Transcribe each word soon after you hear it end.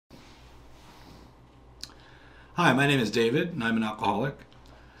Hi, my name is David, and I'm an alcoholic.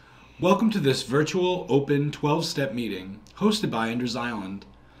 Welcome to this virtual, open, 12-step meeting hosted by Enders Island.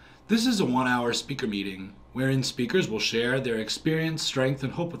 This is a 1-hour speaker meeting wherein speakers will share their experience, strength,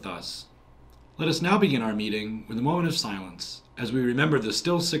 and hope with us. Let us now begin our meeting with a moment of silence as we remember the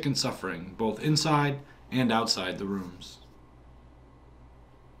still sick and suffering, both inside and outside the rooms.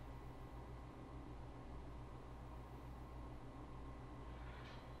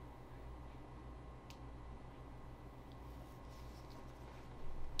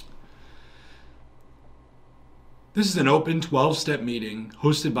 This is an open 12-step meeting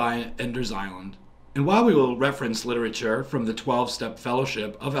hosted by Enders Island. And while we will reference literature from the 12-step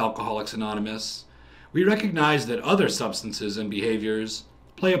fellowship of Alcoholics Anonymous, we recognize that other substances and behaviors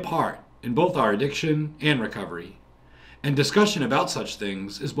play a part in both our addiction and recovery, and discussion about such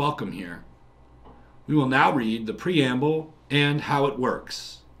things is welcome here. We will now read the preamble and how it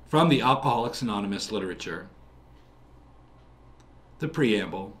works from the Alcoholics Anonymous literature. The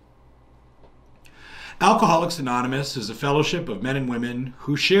preamble. Alcoholics Anonymous is a fellowship of men and women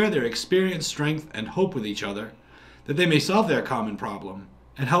who share their experience, strength, and hope with each other that they may solve their common problem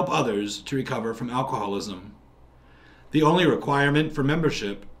and help others to recover from alcoholism. The only requirement for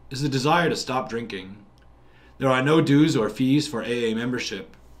membership is the desire to stop drinking. There are no dues or fees for AA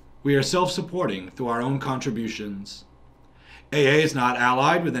membership. We are self-supporting through our own contributions. AA is not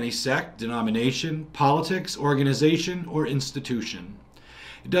allied with any sect, denomination, politics, organization, or institution.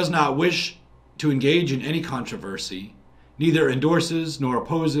 It does not wish to engage in any controversy, neither endorses nor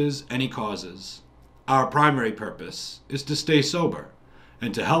opposes any causes. Our primary purpose is to stay sober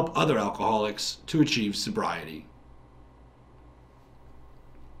and to help other alcoholics to achieve sobriety.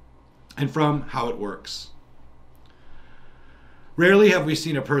 And from how it works. Rarely have we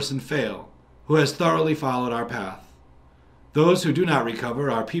seen a person fail who has thoroughly followed our path. Those who do not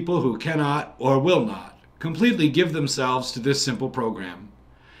recover are people who cannot or will not completely give themselves to this simple program.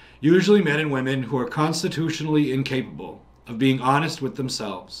 Usually men and women who are constitutionally incapable of being honest with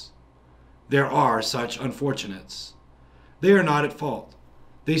themselves. There are such unfortunates. They are not at fault.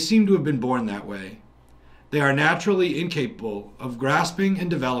 They seem to have been born that way. They are naturally incapable of grasping and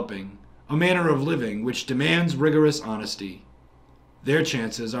developing a manner of living which demands rigorous honesty. Their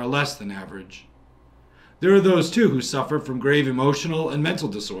chances are less than average. There are those too who suffer from grave emotional and mental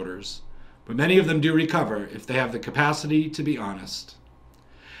disorders, but many of them do recover if they have the capacity to be honest.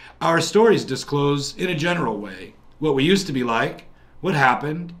 Our stories disclose, in a general way, what we used to be like, what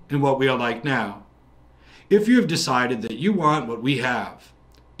happened, and what we are like now. If you have decided that you want what we have,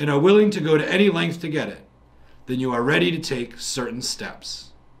 and are willing to go to any length to get it, then you are ready to take certain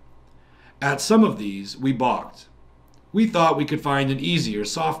steps. At some of these, we balked. We thought we could find an easier,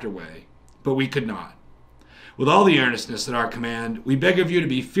 softer way, but we could not. With all the earnestness at our command, we beg of you to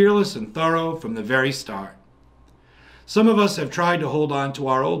be fearless and thorough from the very start. Some of us have tried to hold on to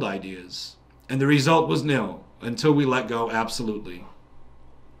our old ideas, and the result was nil until we let go absolutely.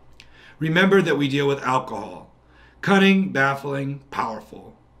 Remember that we deal with alcohol, cunning, baffling,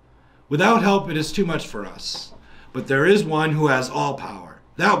 powerful. Without help, it is too much for us, but there is one who has all power.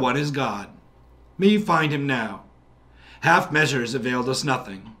 That one is God. May you find him now. Half measures availed us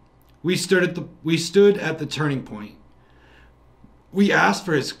nothing. We stood at the turning point. We asked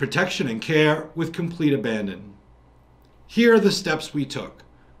for his protection and care with complete abandon. Here are the steps we took,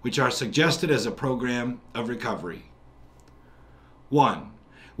 which are suggested as a program of recovery. 1.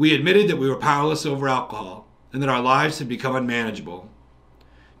 We admitted that we were powerless over alcohol and that our lives had become unmanageable.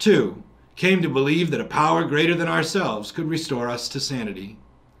 2. Came to believe that a power greater than ourselves could restore us to sanity.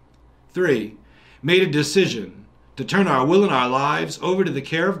 3. Made a decision to turn our will and our lives over to the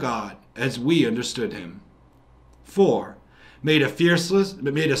care of God as we understood him. 4. Made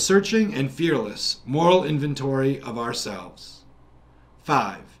a searching and fearless moral inventory of ourselves.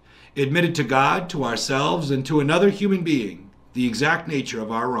 5. Admitted to God, to ourselves, and to another human being the exact nature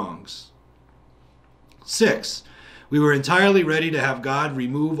of our wrongs. 6. We were entirely ready to have God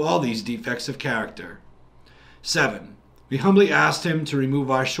remove all these defects of character. 7. We humbly asked him to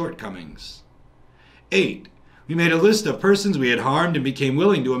remove our shortcomings. 8. We made a list of persons we had harmed and became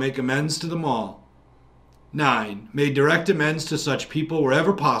willing to make amends to them all. 9. Made direct amends to such people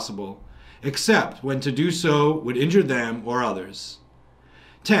wherever possible, except when to do so would injure them or others.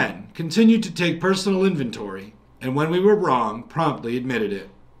 10. Continued to take personal inventory, and when we were wrong, promptly admitted it.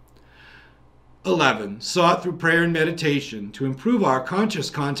 11. Sought through prayer and meditation to improve our conscious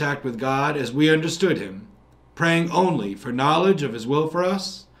contact with God as we understood him, praying only for knowledge of his will for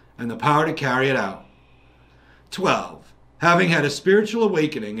us and the power to carry it out. 12. Having had a spiritual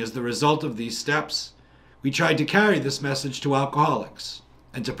awakening as the result of these steps, we tried to carry this message to alcoholics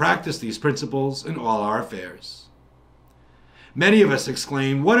and to practice these principles in all our affairs. Many of us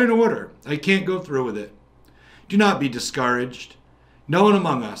exclaim, "What an order! I can't go through with it." Do not be discouraged. No one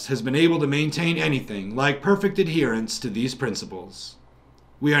among us has been able to maintain anything like perfect adherence to these principles.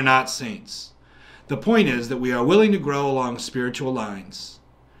 We are not saints. The point is that we are willing to grow along spiritual lines.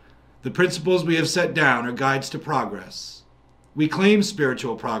 The principles we have set down are guides to progress. We claim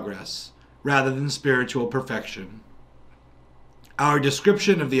spiritual progress rather than spiritual perfection. Our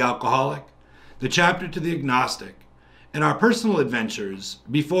description of the alcoholic, the chapter to the agnostic, and our personal adventures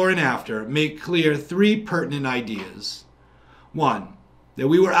before and after make clear three pertinent ideas. 1. That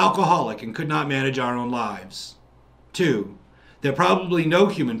we were alcoholic and could not manage our own lives. 2. That probably no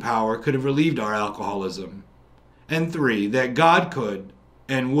human power could have relieved our alcoholism. And 3. That God could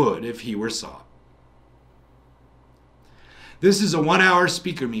and would if he were sought. This is a 1-hour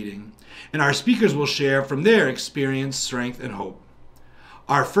speaker meeting, and our speakers will share from their experience, strength, and hope.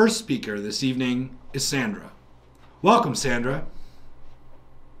 Our first speaker this evening is Sandra. Welcome, Sandra.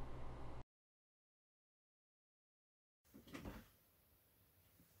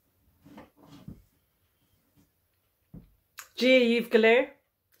 Gia Yves Galer,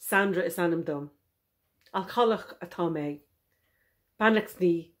 Sandra is anam dom. Alcoholic atá mé. Bannax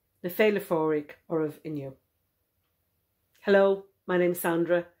ní na féile fórig or of inniu. Hello, my name is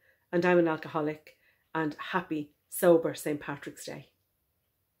Sandra and I'm an alcoholic and happy, sober St. Patrick's Day.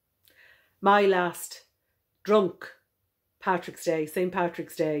 My last drunk Patrick's Day, St.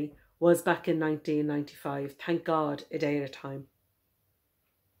 Patrick's Day, was back in 1995. Thank God, a day at a time.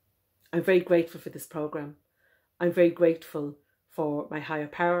 I'm very grateful for this programme. I'm very grateful for my higher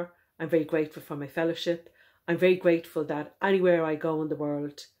power. I'm very grateful for my fellowship. I'm very grateful that anywhere I go in the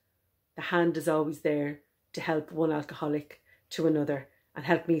world, the hand is always there to help one alcoholic to another and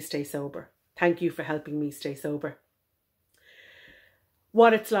help me stay sober. Thank you for helping me stay sober.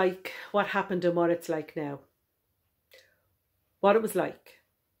 What it's like, what happened and what it's like now. What it was like.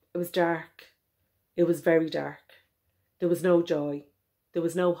 It was dark. It was very dark. There was no joy. There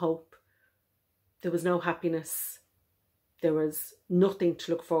was no hope. There was no happiness. There was nothing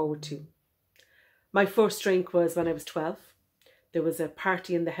to look forward to. My first drink was when I was 12. There was a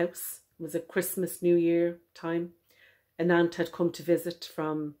party in the house. It was a Christmas, New Year time. An aunt had come to visit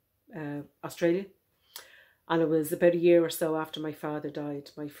from Australia. And it was about a year or so after my father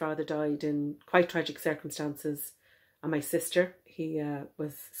died. My father died in quite tragic circumstances. And my sister, he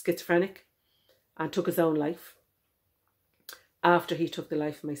was schizophrenic and took his own life. After he took the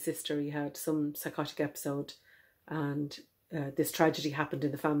life of my sister, he had some psychotic episode and this tragedy happened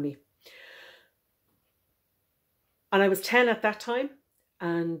in the family. And I was 10 at that time,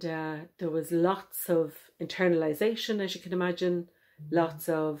 and there was lots of internalization, as you can imagine, lots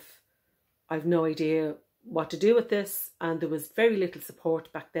of, I've no idea what to do with this, and there was very little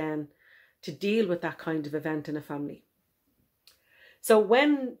support back then to deal with that kind of event in a family. So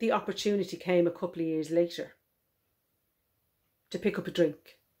when the opportunity came a couple of years later to pick up a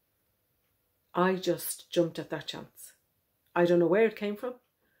drink, I just jumped at that chance. I don't know where it came from.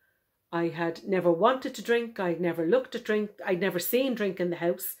 I had never wanted to drink. I'd never looked at drink. I'd never seen drink in the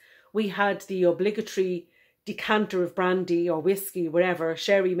house. We had the obligatory decanter of brandy or whiskey, whatever,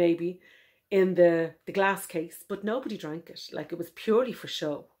 sherry maybe, in the glass case, but nobody drank it. Like, it was purely for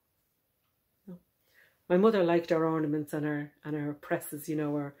show. My mother liked our ornaments and our presses, you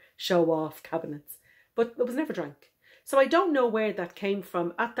know, our show-off cabinets, but it was never drank. So I don't know where that came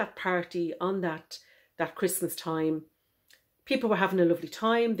from. At that party on that Christmas time, people were having a lovely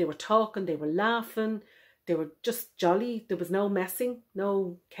time. They were talking, they were laughing, they were just jolly. There was no messing,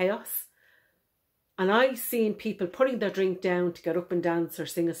 no chaos. And I seen people putting their drink down to get up and dance or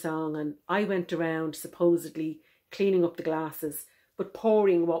sing a song, and I went around supposedly cleaning up the glasses, but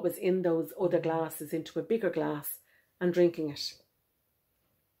pouring what was in those other glasses into a bigger glass and drinking it.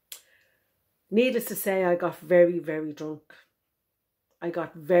 Needless to say, I got very, very drunk. I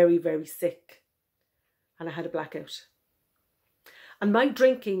got very, very sick, and I had a blackout. And my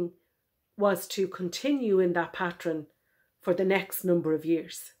drinking was to continue in that pattern for the next number of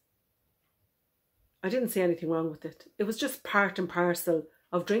years. I didn't see anything wrong with it. It was just part and parcel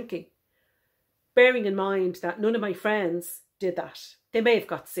of drinking. Bearing in mind that none of my friends did that. They may have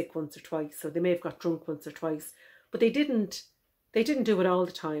got sick once or twice, or they may have got drunk once or twice, but they didn't do it all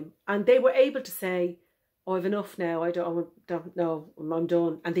the time. And they were able to say, oh, I've enough now, I don't know, I'm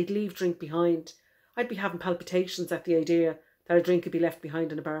done. And they'd leave drink behind. I'd be having palpitations at the idea that a drink could be left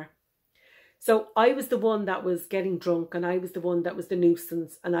behind in a bar. So I was the one that was getting drunk, and I was the one that was the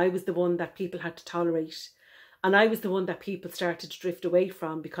nuisance, and I was the one that people had to tolerate. And I was the one that people started to drift away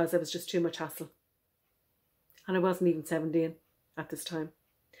from because I was just too much hassle. And I wasn't even 17 at this time.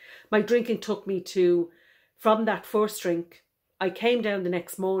 My drinking took me to, from that first drink, I came down the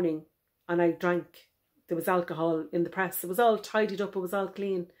next morning and I drank. There was alcohol in the press. It was all tidied up. It was all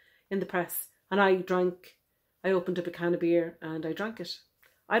clean in the press. And I drank. I opened up a can of beer and I drank it.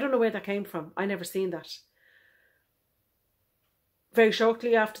 I don't know where that came from. I never seen that. Very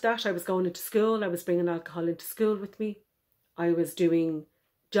shortly after that, I was going into school. I was bringing alcohol into school with me. I was doing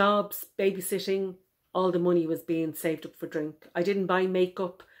jobs, babysitting. All the money was being saved up for drink. I didn't buy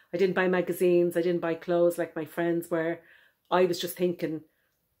makeup. I didn't buy magazines. I didn't buy clothes like my friends were. I was just thinking,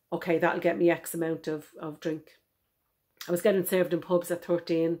 okay, that'll get me X amount of drink. I was getting served in pubs at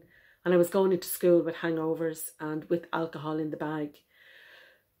 13 and I was going into school with hangovers and with alcohol in the bag.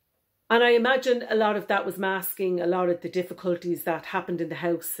 And I imagine a lot of that was masking a lot of the difficulties that happened in the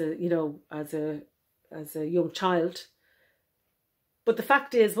house, you know, as a young child. But the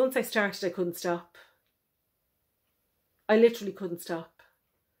fact is, once I started, I couldn't stop. I literally couldn't stop.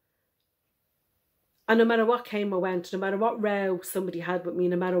 And no matter what came or went, no matter what row somebody had with me,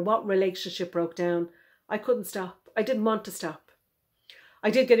 no matter what relationship broke down, I couldn't stop. I didn't want to stop. I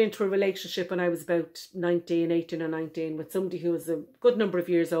did get into a relationship when I was about 18 or 19 with somebody who was a good number of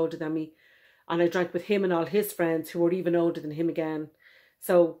years older than me. And I drank with him and all his friends who were even older than him again.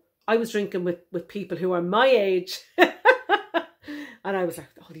 So I was drinking with people who are my age. And I was like,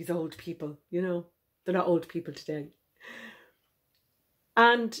 oh, these old people, you know, they're not old people today.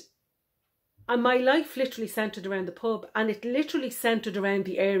 And my life literally centred around the pub, and it literally centred around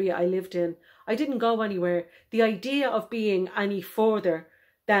the area I lived in. I didn't go anywhere. The idea of being any further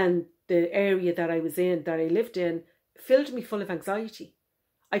than the area that I was in, that I lived in, filled me full of anxiety.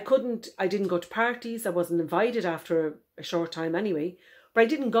 I didn't go to parties. I wasn't invited after a short time anyway, but I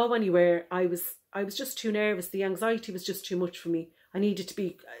didn't go anywhere. I was just too nervous. The anxiety was just too much for me. I needed to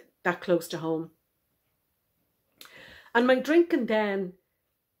be that close to home. And my drinking then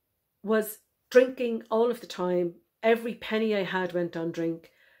was drinking all of the time. Every penny I had went on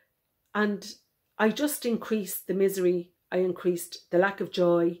drink. And I just increased the misery. I increased the lack of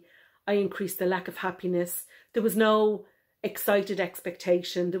joy. I increased the lack of happiness. There was no excited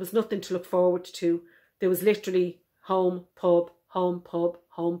expectation. There was nothing to look forward to. There was literally home, pub, home, pub,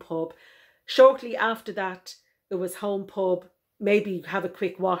 home, pub. Shortly after that, it was home, pub, maybe have a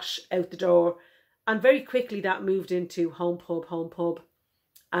quick wash out the door. And very quickly that moved into home, pub,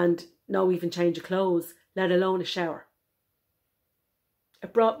 and no even change of clothes, let alone a shower.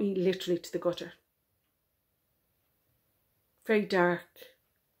 It brought me literally to the gutter. Very dark,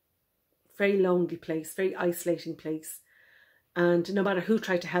 very lonely place, very isolating place. And no matter who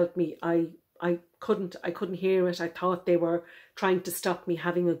tried to help me, I couldn't hear it. I thought they were trying to stop me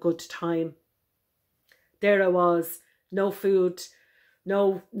having a good time. There I was, no food,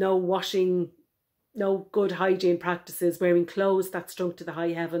 no washing, no good hygiene practices, wearing clothes that stunk to the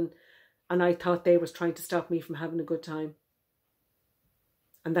high heaven. And I thought they was trying to stop me from having a good time.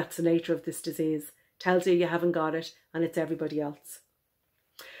 And that's the nature of this disease. Tells you haven't got it and it's everybody else.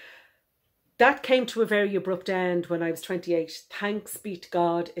 That came to a very abrupt end when I was 28. Thanks be to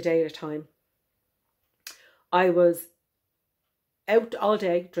God, a day at a time. I was out all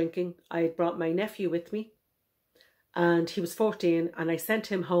day drinking. I had brought my nephew with me and he was 14 and I sent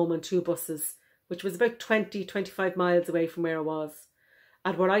him home on 2 buses, which was about 25 miles away from where I was,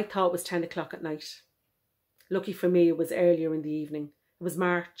 at what I thought was 10 o'clock at night. Lucky for me, it was earlier in the evening. It was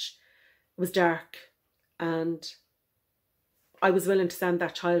March, it was dark, and I was willing to send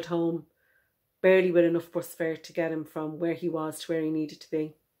that child home, barely with enough bus fare to get him from where he was to where he needed to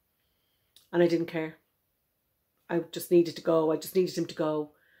be. And I didn't care. I just needed to go. I just needed him to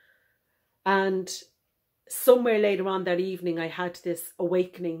go. And somewhere later on that evening, I had this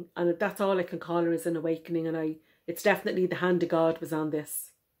awakening, and that's all I can call her, is an awakening. And it's definitely the hand of God was on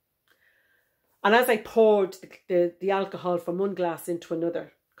this. And as I poured the alcohol from one glass into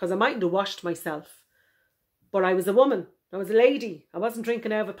another, because I mightn't have washed myself, but I was a woman, I was a lady. I wasn't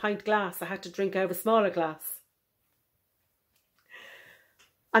drinking out of a pint glass. I had to drink out of a smaller glass.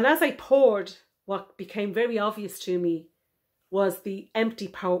 And as I poured, what became very obvious to me was the empty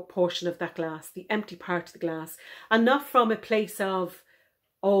portion of that glass, the empty part of the glass. And not from a place of,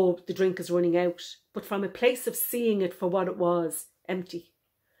 oh, the drink is running out, but from a place of seeing it for what it was, empty.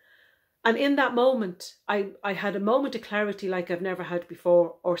 And in that moment, I had a moment of clarity like I've never had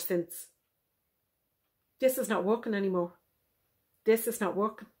before or since. This is not working anymore. This is not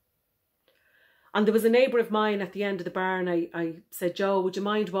working. And there was a neighbour of mine at the end of the bar, and I said, Joe, would you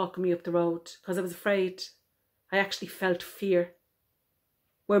mind walking me up the road? Because I was afraid. I actually felt fear.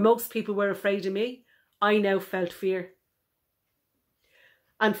 Where most people were afraid of me, I now felt fear.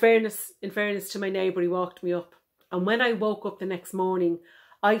 And in fairness to my neighbour, he walked me up. And when I woke up the next morning,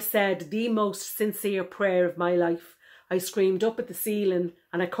 I said the most sincere prayer of my life. I screamed up at the ceiling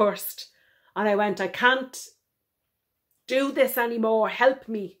and I cursed. And I went, I can't do this anymore, help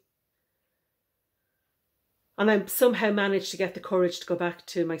me. And I somehow managed to get the courage to go back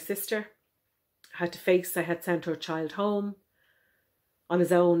to my sister. I had sent her child home on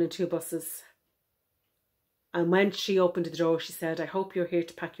his own in 2 buses. And when she opened the door, she said, I hope you're here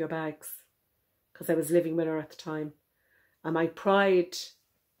to pack your bags. Because I was living with her at the time. And my pride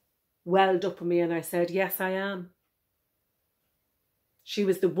welled up in me and I said, yes, I am. She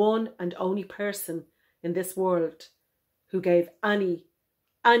was the one and only person in this world who gave any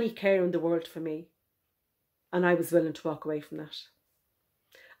care in the world for me. And I was willing to walk away from that.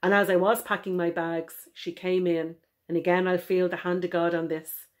 And as I was packing my bags, she came in, and again I'll feel the hand of God on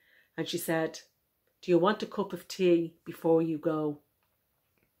this, and she said, do you want a cup of tea before you go?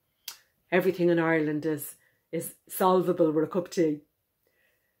 Everything in Ireland is solvable with a cup of tea.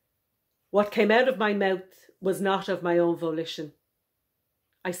 What came out of my mouth was not of my own volition.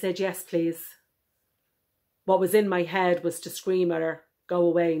 I said, yes, please. What was in my head was to scream at her, go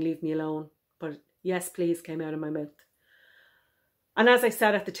away and leave me alone. But yes, please came out of my mouth. And as I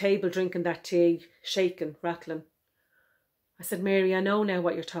sat at the table drinking that tea, shaking, rattling, I said, Mary, I know now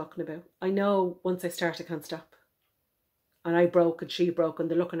what you're talking about. I know once I start, I can't stop. And I broke and she broke, and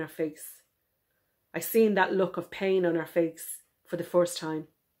the look on her face. I seen that look of pain on her face for the first time.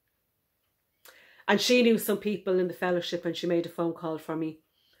 And she knew some people in the fellowship and she made a phone call for me.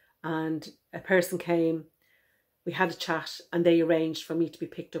 And a person came, we had a chat, and they arranged for me to be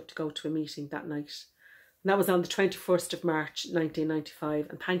picked up to go to a meeting that night. And that was on the 21st of March,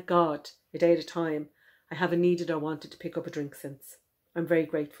 1995. And thank God, a day at a time, I haven't needed or wanted to pick up a drink since. I'm very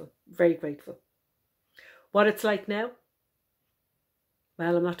grateful, very grateful. What it's like now?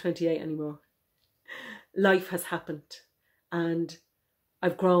 Well, I'm not 28 anymore. Life has happened and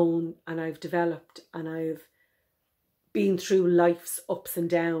I've grown and I've developed and I've been through life's ups and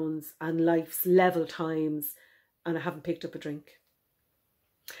downs and life's level times, and I haven't picked up a drink.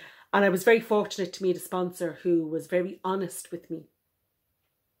 And I was very fortunate to meet a sponsor who was very honest with me.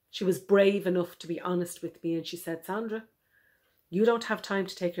 She was brave enough to be honest with me, and she said, Sandra, you don't have time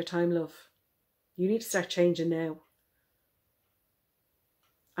to take your time, love. You need to start changing now.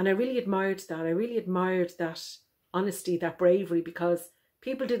 And I really admired that. I really admired that honesty, that bravery, because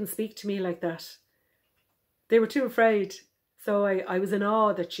people didn't speak to me like that. They were too afraid. So I was in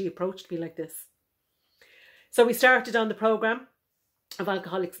awe that she approached me like this. So we started on the programme of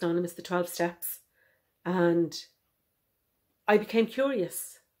Alcoholics Anonymous, the 12 steps. And I became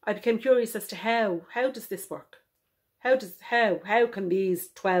curious. I became curious as to how does this work? How can these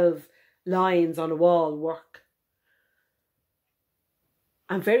 12 lines on a wall work?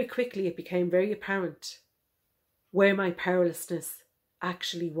 And very quickly it became very apparent where my powerlessness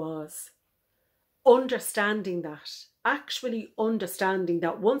actually was. Actually understanding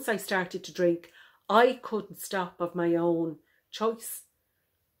that once I started to drink, I couldn't stop of my own choice.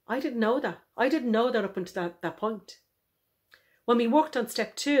 I didn't know that. I didn't know that up until that point. When we worked on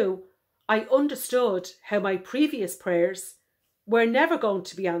step 2, I understood how my previous prayers were never going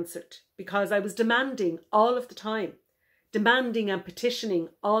to be answered because I was demanding all of the time. Demanding and petitioning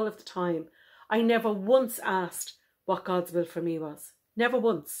all of the time. I never once asked what God's will for me was. Never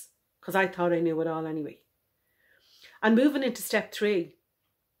once. Because I thought I knew it all anyway. And moving into step 3.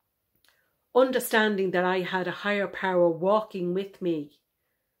 Understanding that I had a higher power walking with me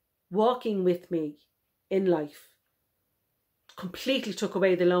in life. Completely took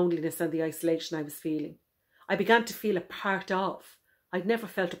away the loneliness and the isolation I was feeling. I began to feel a part of. I'd never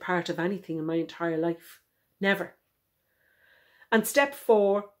felt a part of anything in my entire life. Never. And step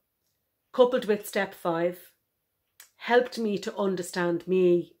 4, coupled with step 5, helped me to understand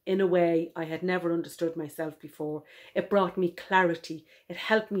me in a way I had never understood myself before. It brought me clarity. It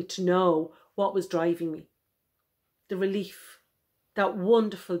helped me to know what was driving me. The relief, that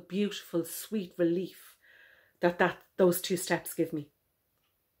wonderful, beautiful, sweet relief that those 2 steps give me.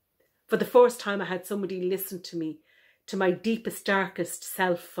 For the first time I had somebody listen to me, to my deepest, darkest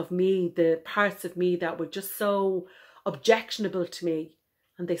self of me, the parts of me that were just so objectionable to me,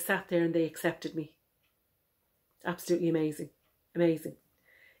 and they sat there and they accepted me. Absolutely amazing. Amazing.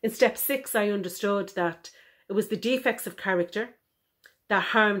 In step 6, I understood that it was the defects of character that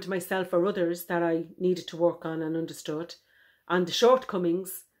harmed myself or others that I needed to work on and understood, and the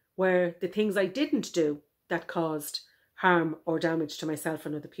shortcomings were the things I didn't do that caused harm or damage to myself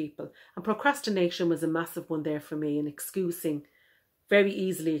and other people. And procrastination was a massive one there for me, and very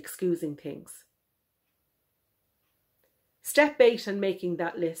easily excusing things. Step 8 and making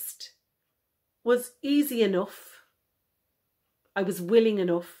that list was easy enough. I was willing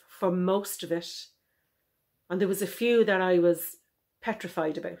enough for most of it. And there was a few that I was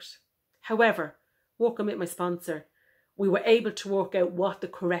petrified about. However, working with my sponsor, we were able to work out what the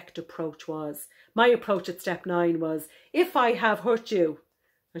correct approach was. My approach at step 9 was, if I have hurt you,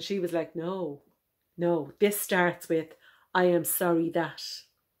 and she was like, no, this starts with, I am sorry that.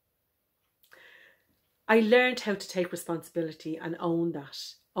 I learned how to take responsibility and own that,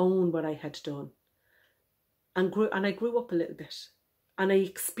 own what I had done. And I grew up a little bit. And I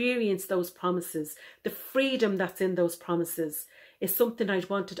experienced those promises. The freedom that's in those promises is something I'd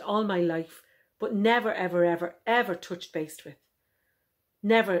wanted all my life, but never, ever, ever, ever touched base with.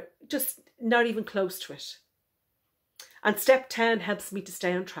 Never, just not even close to it. And step 10 helps me to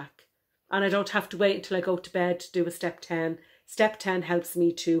stay on track. And I don't have to wait until I go to bed to do a step 10. Step 10 helps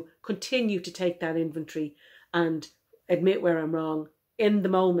me to continue to take that inventory and admit where I'm wrong in the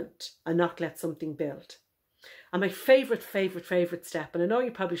moment and not let something build. And my favourite step, and I know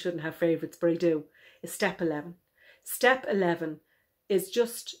you probably shouldn't have favourites, but I do, is step 11. Step 11 is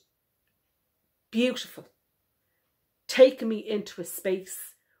just beautiful. Taking me into a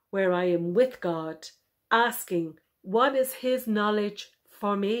space where I am with God, asking, what is His knowledge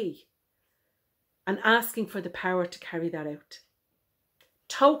for me? And asking for the power to carry that out.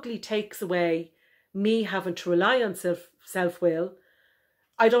 Totally takes away me having to rely on self-will.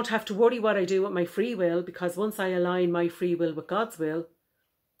 I don't have to worry what I do with my free will, because once I align my free will with God's will,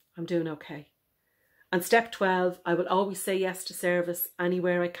 I'm doing okay. And step 12, I will always say yes to service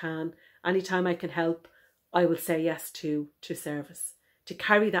anywhere I can. Anytime I can help, I will say yes to service. To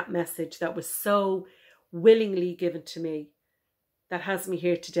carry that message that was so willingly given to me, that has me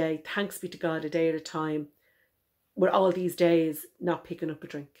here today. Thanks be to God, a day at a time, with all these days not picking up a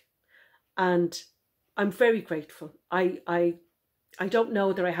drink. And I'm very grateful. I don't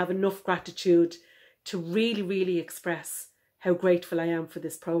know that I have enough gratitude to really, really express how grateful I am for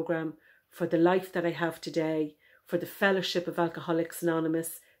this programme, for the life that I have today, for the fellowship of Alcoholics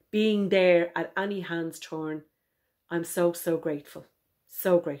Anonymous, being there at any hand's turn. I'm so, so grateful.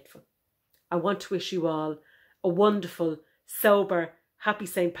 So grateful. I want to wish you all a wonderful, sober, happy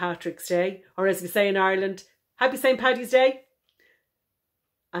St. Patrick's Day, or as we say in Ireland, happy St. Paddy's Day.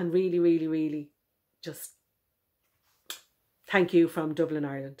 And really, really, really just thank you from Dublin,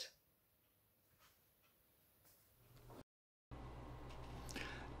 Ireland.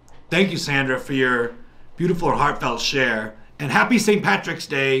 Thank you, Sandra, for your beautiful and heartfelt share. And happy St. Patrick's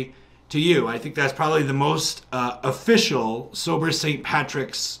Day to you. I think that's probably the most official sober St.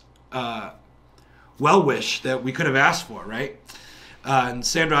 Patrick's well-wish that we could have asked for, right? And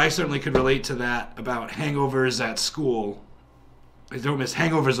Sandra, I certainly could relate to that about hangovers at school. I don't miss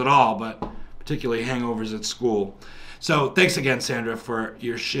hangovers at all, but particularly hangovers at school. So thanks again, Sandra, for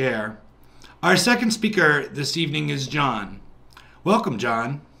your share. Our second speaker this evening is John. Welcome,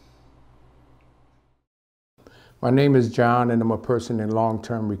 John. My name is John, and I'm a person in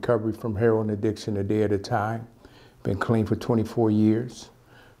long-term recovery from heroin addiction a day at a time. Been clean for 24 years.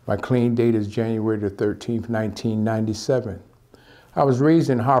 My clean date is January the 13th, 1997. I was raised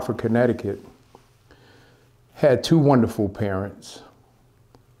in Hartford, Connecticut. Had two wonderful parents.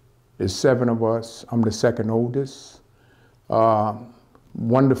 There's 7 of us. I'm the second oldest.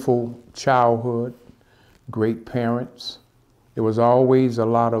 Wonderful childhood, great parents. There was always a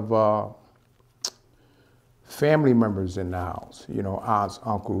lot of family members in the house, you know, aunts,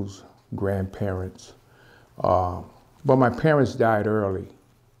 uncles, grandparents. But my parents died early.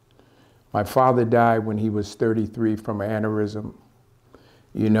 My father died when he was 33 from an aneurysm,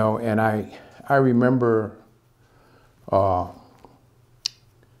 you know, and I remember the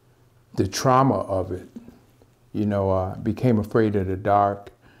trauma of it. You know, became afraid of the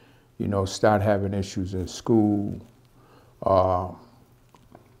dark, you know, started having issues in school,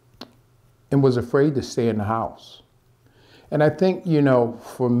 and was afraid to stay in the house. And I think, you know,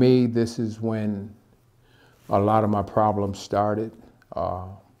 for me, this is when a lot of my problems started. I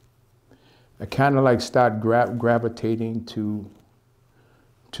kind of like started gravitating to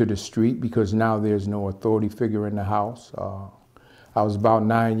the street because now there's no authority figure in the house. I was about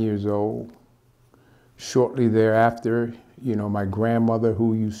 9 years old. Shortly thereafter, you know, my grandmother,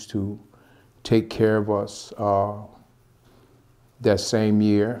 who used to take care of us that same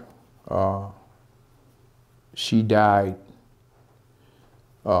year, she died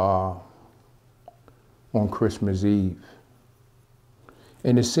on Christmas Eve.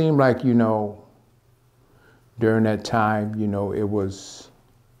 And it seemed like, you know, during that time, you know, it was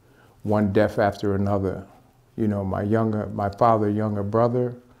one death after another. You know, my father's younger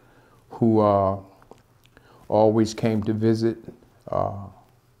brother, who always came to visit,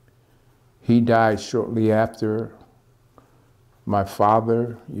 he died shortly after. My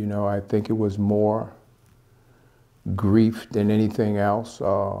father, you know, I think it was more grief than anything else.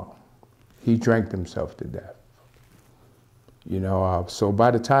 He drank himself to death. So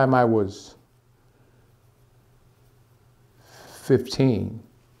by the time I was 15,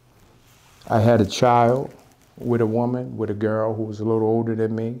 I had a child with a woman, with a girl who was a little older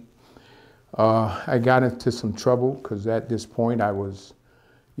than me. I got into some trouble because at this point I was,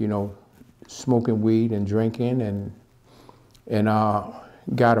 smoking weed and drinking, and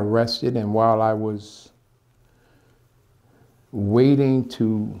got arrested. And while I was waiting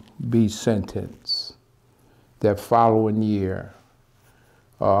to be sentenced, that following year,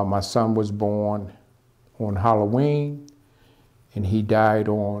 my son was born on Halloween, and he died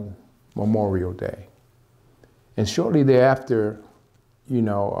on Memorial Day. And shortly thereafter,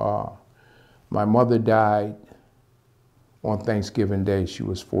 my mother died on Thanksgiving Day. She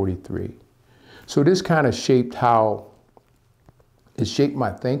was 43. So this kind of shaped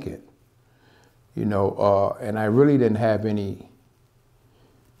my thinking, and I really didn't have any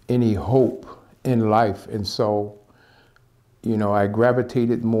hope in life. And so, I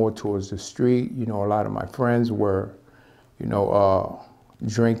gravitated more towards the street. A lot of my friends were,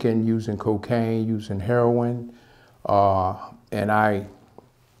 drinking, using cocaine, using heroin. And I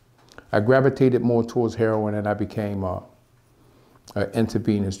gravitated more towards heroin, and I became an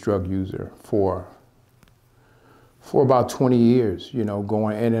intravenous drug user for about 20 years,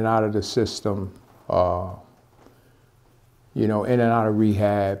 going in and out of the system, in and out of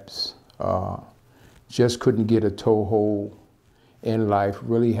rehabs. Just couldn't get a toehold in life,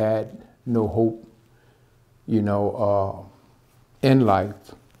 really had no hope, in life.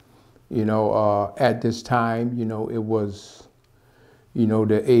 At this time, it was,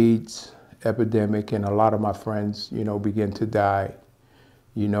 the AIDS epidemic, and a lot of my friends, began to die,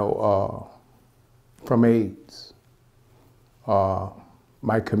 from AIDS.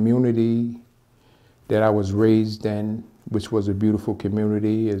 My community that I was raised in, which was a beautiful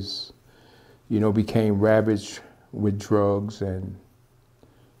community, became ravaged with drugs and,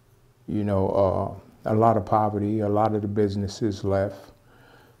 a lot of poverty. A lot of the businesses left,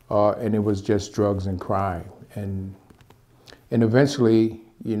 and it was just drugs and crime. And eventually,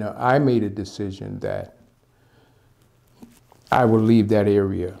 I made a decision that I would leave that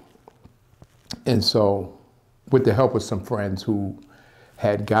area. And so, with the help of some friends who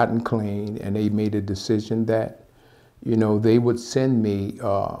had gotten clean, and they made a decision that, they would send me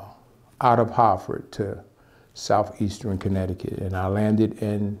out of Hartford to southeastern Connecticut. And I landed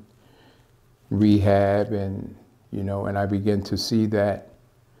in rehab, and, and I began to see that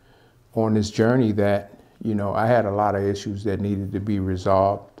on this journey that, I had a lot of issues that needed to be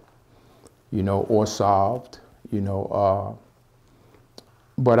resolved, or solved,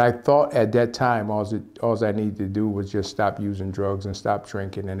 but I thought at that time, all I needed to do was just stop using drugs and stop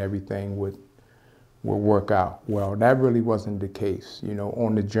drinking, and everything would work out. Well, that really wasn't the case.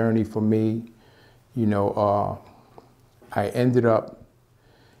 On the journey for me, I ended up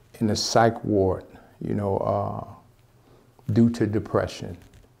in a psych ward, due to depression,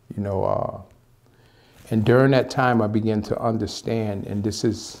 and during that time I began to understand, and this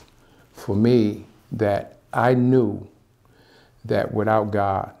is for me, that I knew that without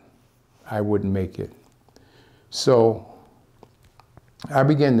God, I wouldn't make it. So I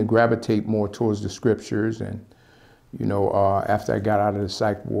began to gravitate more towards the scriptures, and, after I got out of the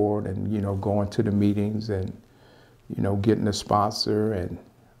psych ward and, going to the meetings and, getting a sponsor and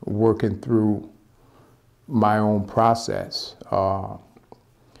working through my own process,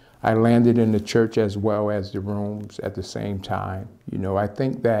 I landed in the church as well as the rooms at the same time. I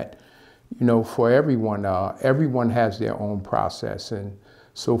think that, for everyone, everyone has their own process. And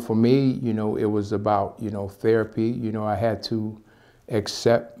so for me, it was about, therapy. I had to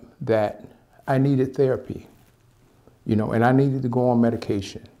accept that I needed therapy, and I needed to go on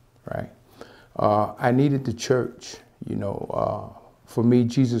medication, right? I needed the church, for me,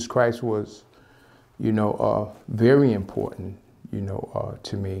 Jesus Christ was, very important,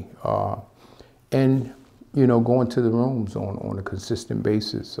 to me. And, going to the rooms on a consistent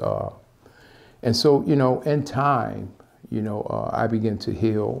basis. And so, in time, I began to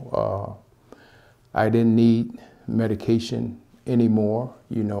heal. I didn't need medication anymore.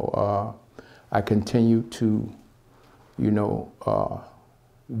 I continued to,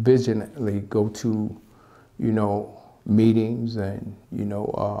 vigilantly go to, meetings and,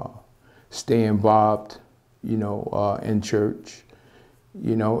 stay involved, in church,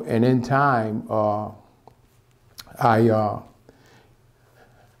 and in time,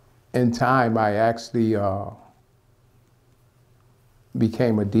 I actually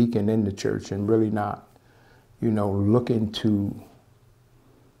became a deacon in the church, and really not, looking to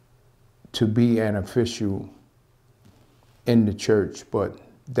be an official, in the church, but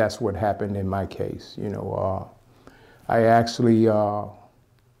that's what happened in my case. I actually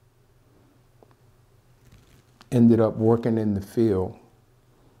ended up working in the field,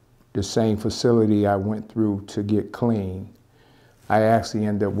 the same facility I went through to get clean. I actually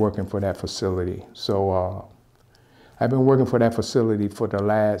ended up working for that facility. So I've been working for that facility for the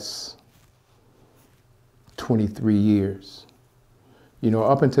last 23 years.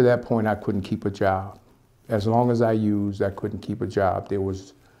 Up until that point, I couldn't keep a job. As long as I used, I couldn't keep a job. There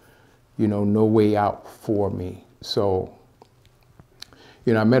was, no way out for me. So,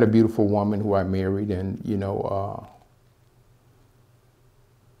 I met a beautiful woman who I married, and,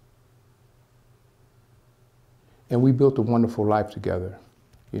 and we built a wonderful life together.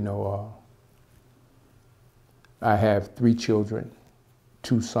 I have 3 children,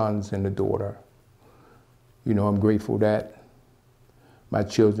 2 sons and a daughter. I'm grateful that my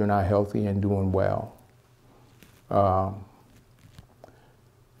children are healthy and doing well. I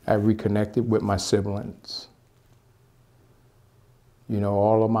reconnected with my siblings.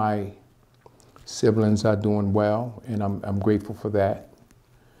 All of my siblings are doing well, and I'm grateful for that.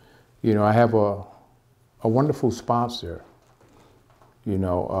 I have a wonderful sponsor,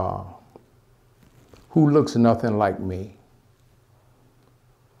 who looks nothing like me.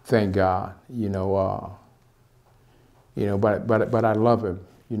 Thank God, but I love him,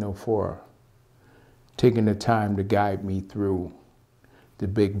 for taking the time to guide me through the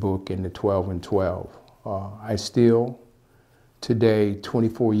big book and the 12 and 12. I still, today,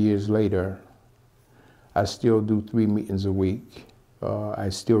 24 years later, I still do 3 meetings a week. I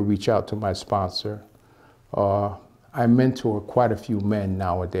still reach out to my sponsor. I mentor quite a few men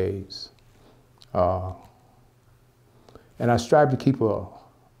nowadays. And I strive to keep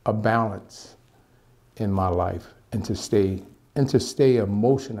a balance in my life and to stay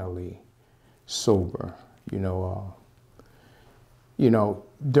emotionally sober.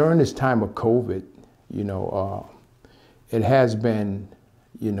 During this time of COVID, it has been,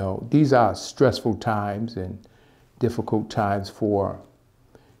 these are stressful times and difficult times for,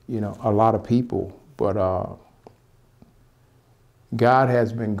 a lot of people, but God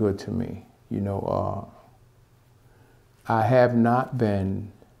has been good to me. I have not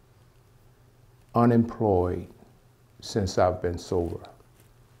been unemployed since I've been sober.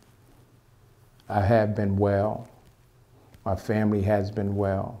 I have been well. My family has been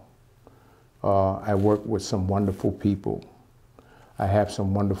well. I work with some wonderful people. I have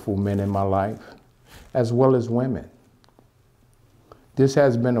some wonderful men in my life, as well as women. This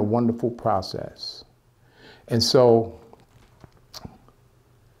has been a wonderful process. And so,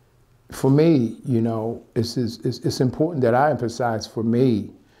 for me, it's important that I emphasize for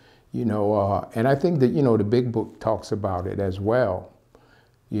me, and I think that, the big book talks about it as well.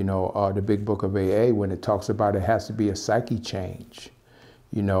 The big book of AA, when it talks about it has to be a psyche change,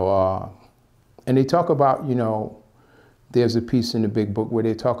 and they talk about, there's a piece in the big book where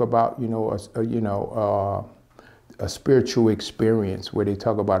they talk about, a spiritual experience, where they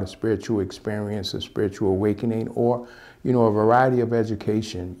talk about a spiritual experience, a spiritual awakening, or, a variety of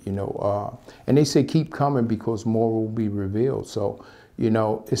education, and they say keep coming because more will be revealed. So,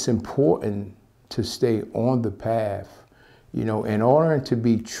 it's important to stay on the path, in order to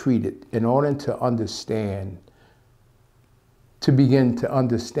be treated, in order to understand, to begin to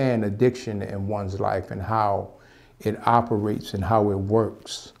understand addiction in one's life and how it operates and how it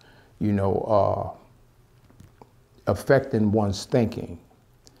works, affecting one's thinking.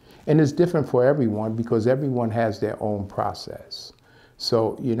 And it's different for everyone because everyone has their own process.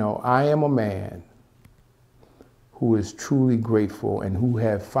 So, I am a man who is truly grateful and who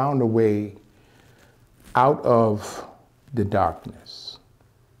have found a way out of the darkness.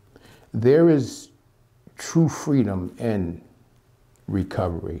 There is true freedom in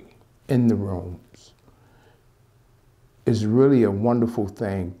recovery, in the rooms. It's really a wonderful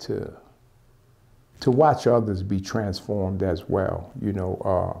thing to watch others be transformed as well,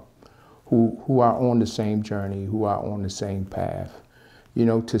 who are on the same journey, who are on the same path.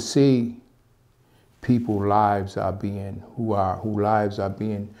 To see people's lives are being, whose lives are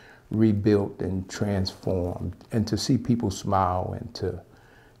being rebuilt and transformed, and to see people smile and to,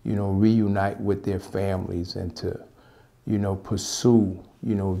 reunite with their families and to, pursue,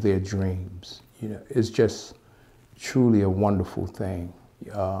 their dreams. It's just truly a wonderful thing.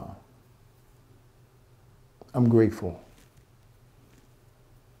 I'm grateful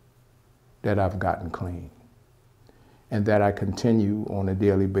that I've gotten clean and that I continue on a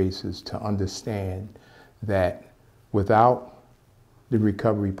daily basis to understand that without the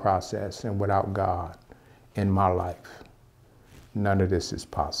recovery process and without God in my life, none of this is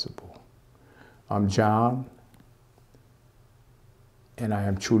possible. I'm John, And I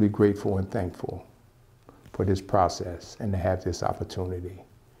am truly grateful and thankful for this process and to have this opportunity.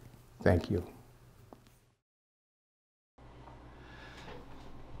 Thank you.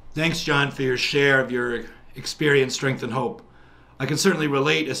 Thanks, John, for your share of your experience, strength, and hope. I can certainly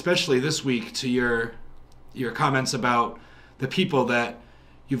relate, especially this week, to your comments about the people that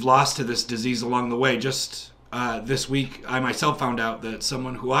you've lost to this disease along the way. Just this week, I myself found out that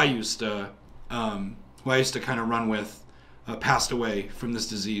someone who I used to kind of run with passed away from this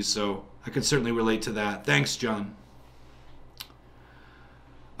disease. So I can certainly relate to that. Thanks, John.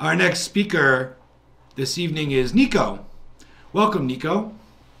 Our next speaker this evening is Nico. Welcome, Nico.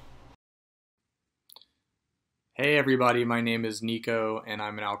 Hey everybody, my name is Nico and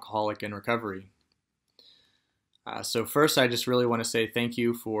I'm an alcoholic in recovery. So first I just really want to say thank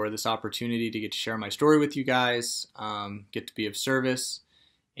you for this opportunity to get to share my story with you guys, get to be of service,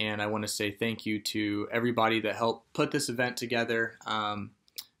 and I want to say thank you to everybody that helped put this event together.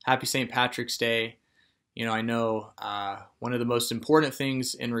 Happy St. Patrick's Day. You know, I know one of the most important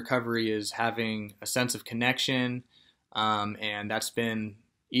things in recovery is having a sense of connection, and that's been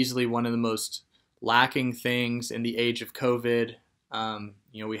easily one of the most lacking things in the age of COVID.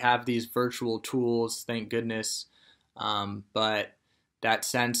 You know, we have these virtual tools, thank goodness, but that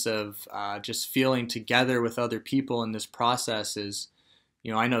sense of just feeling together with other people in this process is,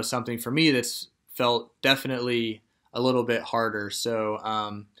 you know, I know something for me that's felt definitely a little bit harder. So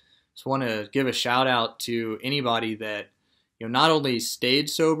just want to give a shout out to anybody that, you know, not only stayed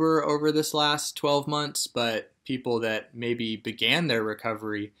sober over this last 12 months, but people that maybe began their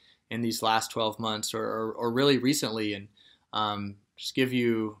recovery in these last 12 months or really recently, and just give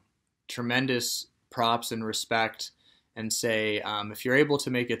you tremendous props and respect and say, if you're able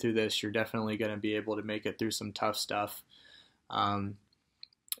to make it through this, you're definitely going to be able to make it through some tough stuff.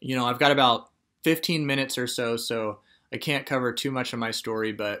 You know, I've got about 15 minutes or so I can't cover too much of my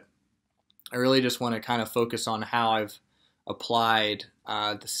story, but I really just want to kind of focus on how I've applied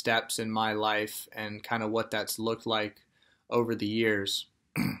the steps in my life and kind of what that's looked like over the years.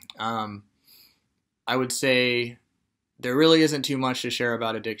 I would say there really isn't too much to share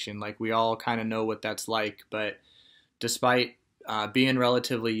about addiction. Like, we all kind of know what that's like, but despite being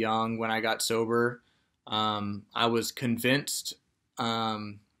relatively young when I got sober, I was convinced,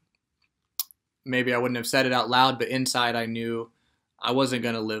 maybe I wouldn't have said it out loud, but inside I knew I wasn't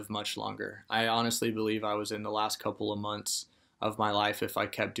going to live much longer. I honestly believe I was in the last couple of months of my life if I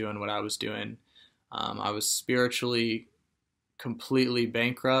kept doing what I was doing. I was spiritually completely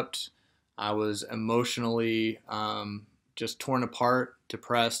bankrupt. I was emotionally just torn apart,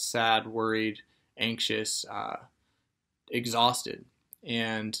 depressed, sad, worried, anxious, exhausted.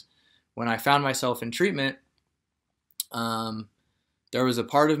 And when I found myself in treatment, there was a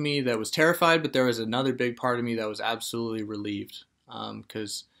part of me that was terrified, but there was another big part of me that was absolutely relieved.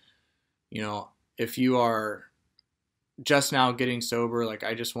 Because, you know, if you are just now getting sober, like,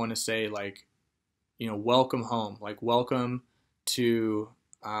 I just want to say, like, you know, welcome home, like, welcome to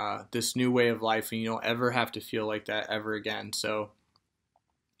this new way of life, and you don't ever have to feel like that ever again. So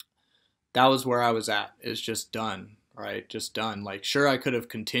that was where I was at. It's just done, right? Just done. Like, sure, I could have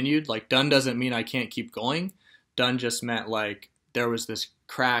continued. Like, done doesn't mean I can't keep going. Done just meant, like, there was this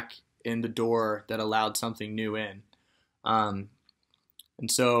crack in the door that allowed something new in. And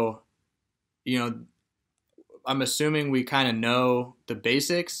so, you know, I'm assuming we kind of know the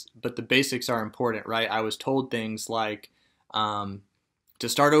basics, but the basics are important, right? I was told things like, to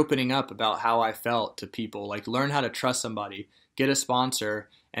start opening up about how I felt to people, like, learn how to trust somebody, get a sponsor,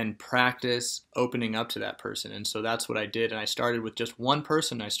 and practice opening up to that person. And so that's what I did. And I started with just one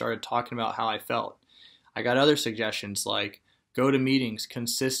person. I started talking about how I felt. I got other suggestions like go to meetings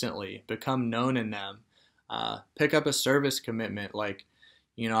consistently, become known in them, pick up a service commitment. Like,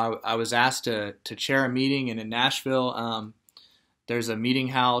 you know, I was asked to chair a meeting, and in Nashville, there's a meeting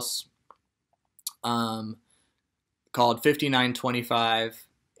house called 5925,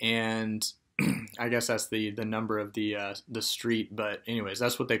 and I guess that's the number of the street, but anyways,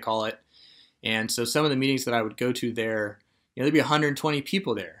 that's what they call it. And so some of the meetings that I would go to there, you know, there'd be 120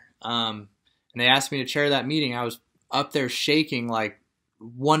 people there, and they asked me to chair that meeting. I was up there shaking, like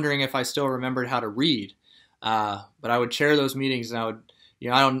wondering if I still remembered how to read, but I would chair those meetings, and I would, you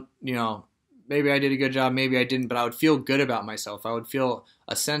know, I don't, you know, maybe I did a good job, maybe I didn't, but I would feel good about myself. I would feel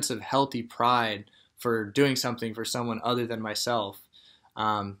a sense of healthy pride for doing something for someone other than myself.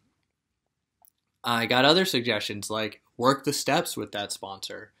 I got other suggestions like work the steps with that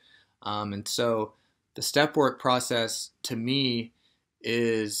sponsor. And so the step work process to me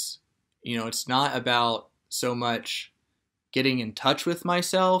is, you know, it's not about so much getting in touch with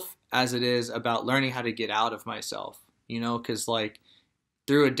myself as it is about learning how to get out of myself, you know, because like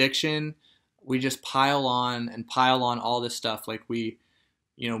through addiction, we just pile on all this stuff. Like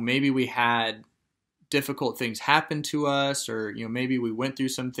maybe we had difficult things happen to us, or, maybe we went through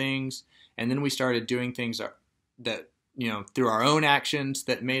some things, and then we started doing things that, through our own actions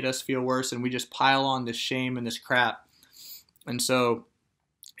that made us feel worse, and we just pile on this shame and this crap. And so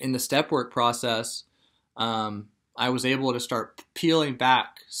in the step work process, I was able to start peeling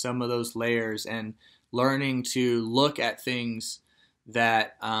back some of those layers and learning to look at things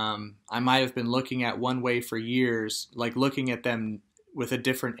that I might have been looking at one way for years, like looking at them with a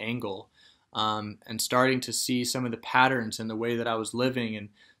different angle, and starting to see some of the patterns in the way that I was living, and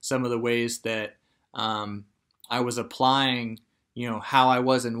some of the ways that I was applying, how I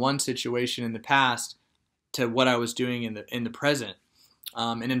was in one situation in the past to what I was doing in the present,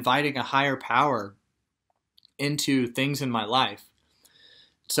 and inviting a higher power into things in my life.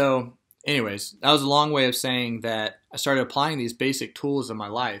 So anyways, that was a long way of saying that I started applying these basic tools in my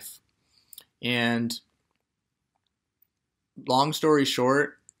life. And long story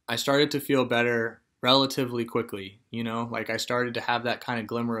short, I started to feel better relatively quickly. Like I started to have that kind of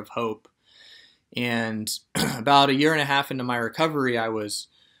glimmer of hope. And about a year and a half into my recovery, I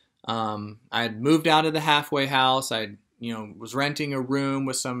had moved out of the halfway house. I was renting a room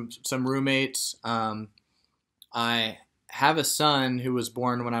with some roommates. I have a son who was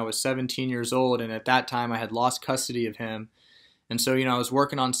born when I was 17 years old, and at that time I had lost custody of him. And so, I was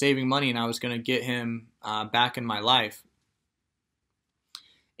working on saving money, and I was going to get him back in my life.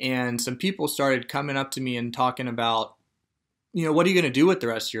 And some people started coming up to me and talking about, what are you going to do with the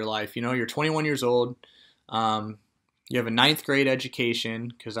rest of your life? You're 21 years old. You have a 9th grade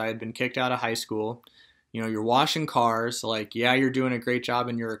education, because I had been kicked out of high school. You're washing cars. Like, yeah, you're doing a great job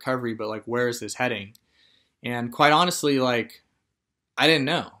in your recovery, but like, where is this heading? And quite honestly, like, I didn't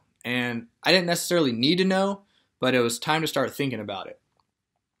know. And I didn't necessarily need to know, but it was time to start thinking about it.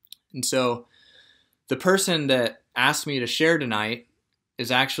 And so the person that asked me to share tonight is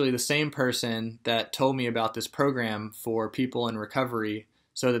actually the same person that told me about this program for people in recovery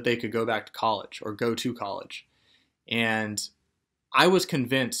so that they could go back to college or go to college. And I was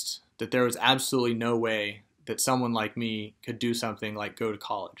convinced that there was absolutely no way that someone like me could do something like go to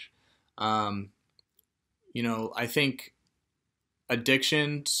college. I think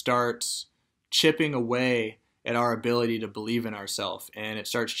addiction starts chipping away at our ability to believe in ourselves, and it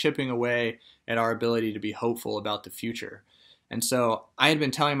starts chipping away at our ability to be hopeful about the future. And so I had been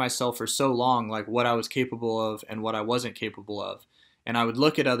telling myself for so long, like, what I was capable of and what I wasn't capable of. And I would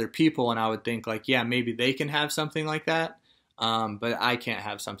look at other people and I would think like, yeah, maybe they can have something like that, but I can't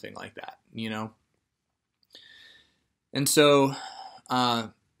have something like that, And so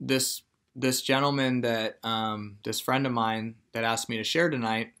this gentleman that, this friend of mine that asked me to share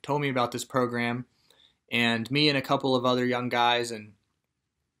tonight told me about this program, and me and a couple of other young guys and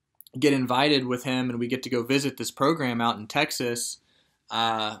get invited with him, and we get to go visit this program out in Texas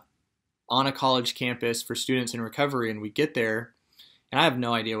on a college campus for students in recovery. And we get there, and I have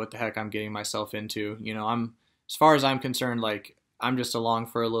no idea what the heck I'm getting myself into. As far as I'm concerned, like, I'm just along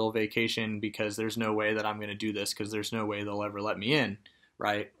for a little vacation because there's no way that I'm going to do this, because there's no way they'll ever let me in.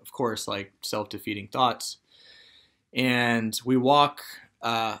 Right? Of course, like self-defeating thoughts. And we walk,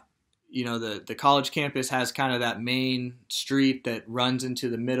 the college campus has kind of that main street that runs into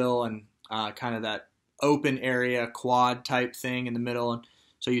the middle, and kind of that open area, quad type thing in the middle. And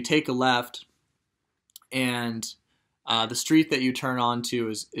so you take a left, and the street that you turn onto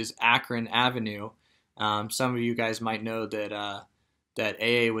is Akron Avenue. Some of you guys might know that that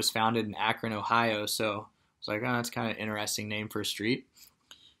AA was founded in Akron, Ohio. So I was like, oh, that's kind of an interesting name for a street.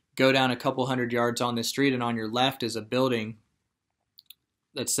 Go down a couple hundred yards on this street, and on your left is a building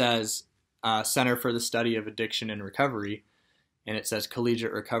that says Center for the Study of Addiction and Recovery, and it says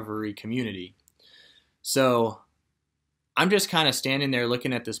Collegiate Recovery Community. So I'm just kind of standing there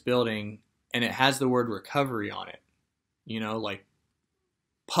looking at this building, and it has the word recovery on it. Like,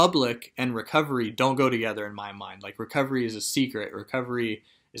 public and recovery don't go together in my mind. Like, recovery is a secret. Recovery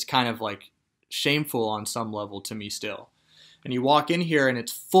is kind of like shameful on some level to me still. And you walk in here, and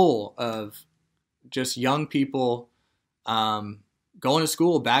it's full of just young people going to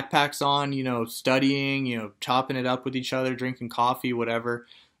school, backpacks on, studying, chopping it up with each other, drinking coffee, whatever.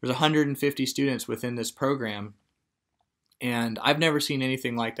 There's 150 students within this program, and I've never seen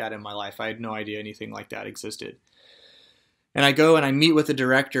anything like that in my life. I had no idea anything like that existed. And I go and I meet with the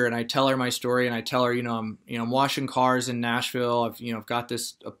director, and I tell her my story, and I tell her, I'm washing cars in Nashville. I've got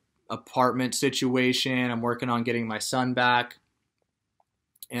this apartment situation. I'm working on getting my son back.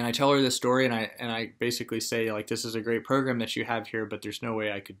 And I tell her this story, and I basically say, like, this is a great program that you have here, but there's no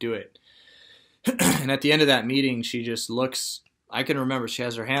way I could do it. And at the end of that meeting, she just looks I can remember she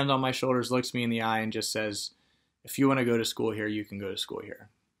has her hand on my shoulders, looks me in the eye, and just says, if you want to go to school here, you can go to school here.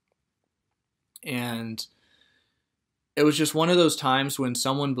 And it was just one of those times when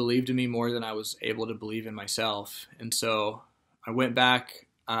someone believed in me more than I was able to believe in myself. And so I went back,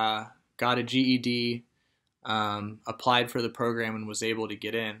 got a GED, applied for the program and was able to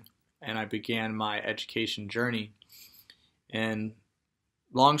get in. And I began my education journey. And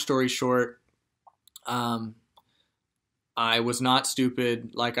long story short, I was not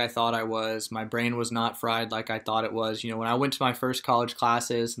stupid like I thought I was. My brain was not fried like I thought it was. When I went to my first college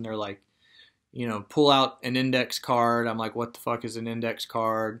classes and they're like, pull out an index card. I'm like, what the fuck is an index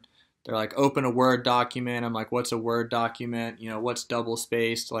card? They're like, open a Word document. I'm like, what's a Word document? What's double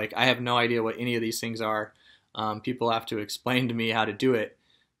spaced? Like, I have no idea what any of these things are. People have to explain to me how to do it.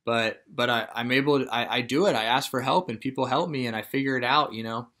 But I'm able to, I do it. I ask for help and people help me and I figure it out,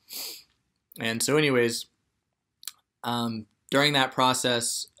 And so anyways, during that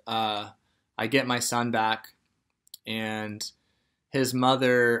process, I get my son back, and his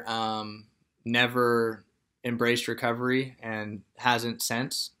mother never embraced recovery and hasn't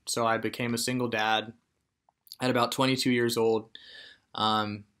since. So I became a single dad at about 22 years old.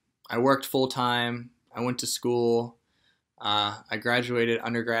 I worked full time. I went to school. I graduated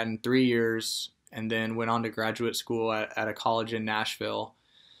undergrad in 3 years and then went on to graduate school at a college in Nashville.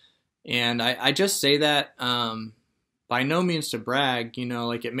 And I just say that by no means to brag,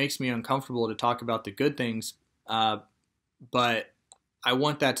 it makes me uncomfortable to talk about the good things. But I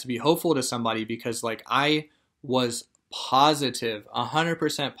want that to be hopeful to somebody, because I was positive,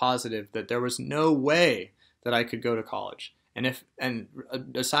 100% positive that there was no way that I could go to college. And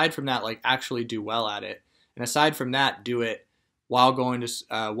aside from that, actually do well at it. And aside from that, do it while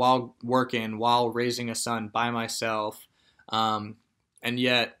while working, while raising a son by myself. And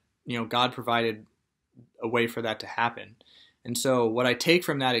yet, God provided a way for that to happen. And so what I take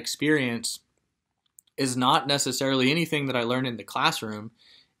from that experience is not necessarily anything that I learned in the classroom.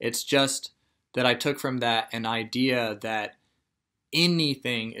 It's just that I took from that an idea that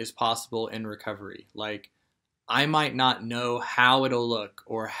anything is possible in recovery. I might not know how it'll look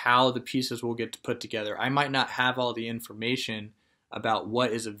or how the pieces will get put together. I might not have all the information about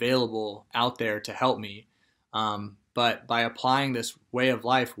what is available out there to help me. But by applying this way of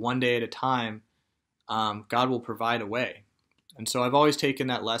life one day at a time, God will provide a way. And so I've always taken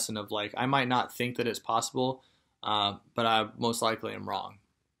that lesson of I might not think that it's possible, but I most likely am wrong.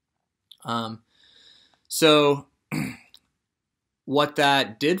 So what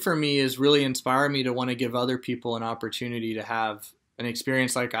that did for me is really inspire me to want to give other people an opportunity to have an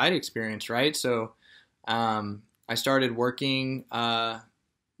experience like I'd experienced, right? So I started working, kind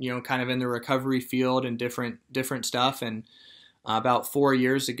of in the recovery field and different stuff. And about 4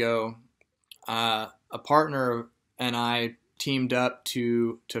 years ago, a partner and I teamed up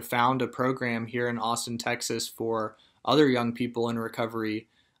to found a program here in Austin, Texas for other young people in recovery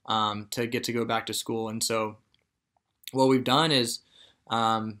to get to go back to school. And so what we've done is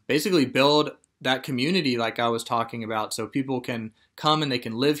basically build that community like I was talking about, so people can come and they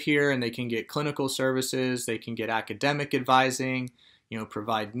can live here and they can get clinical services, they can get academic advising,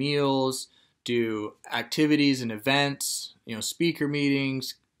 provide meals, do activities and events, speaker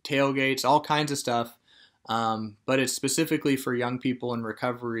meetings, tailgates, all kinds of stuff. But it's specifically for young people in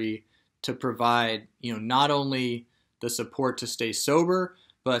recovery to provide, not only the support to stay sober,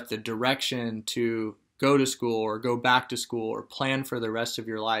 but the direction to go to school or go back to school or plan for the rest of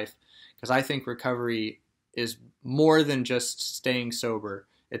your life. Because I think recovery is more than just staying sober.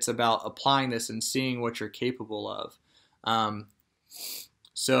 It's about applying this and seeing what you're capable of.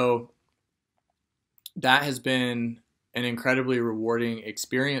 So that has been an incredibly rewarding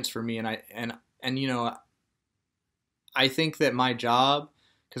experience for me. And I think that my job,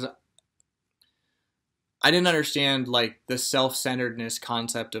 because I didn't understand the self-centeredness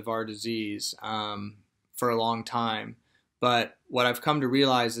concept of our disease for a long time. But what I've come to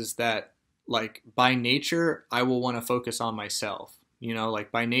realize is that by nature, I will want to focus on myself.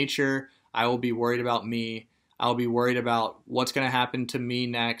 By nature, I will be worried about me. I'll be worried about what's going to happen to me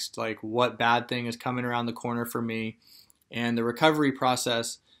next, what bad thing is coming around the corner for me. And the recovery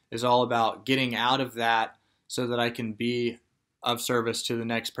process is all about getting out of that so that I can be of service to the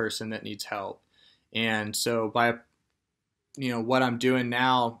next person that needs help. And so by, what I'm doing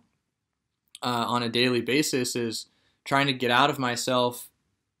now on a daily basis is trying to get out of myself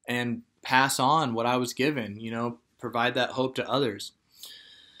and pass on what I was given, provide that hope to others.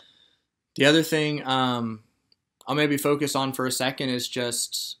 The other thing I'll maybe focus on for a second is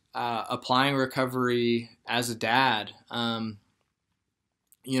just applying recovery as a dad.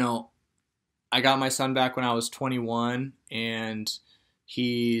 I got my son back when I was 21, and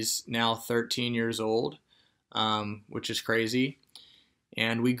he's now 13 years old, which is crazy.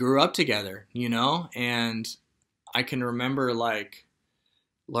 And we grew up together, you know, and I can remember like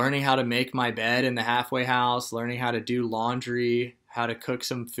learning how to make my bed in the halfway house, learning how to do laundry, how to cook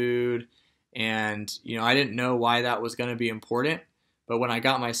some food. And, you know, I didn't know why that was going to be important. But when I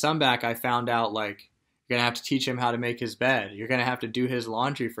got my son back, I found out like, you're going to have to teach him how to make his bed. You're going to have to do his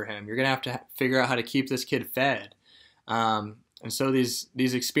laundry for him. You're going to have to figure out how to keep this kid fed. And so these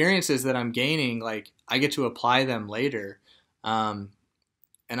experiences that I'm gaining, like I get to apply them later. And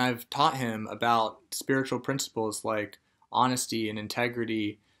I've taught him about spiritual principles like honesty and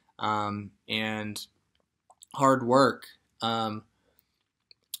integrity, and hard work. You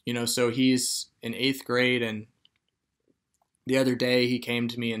know, so he's in 8th grade, and the other day he came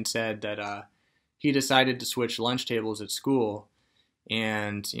to me and said that he decided to switch lunch tables at school.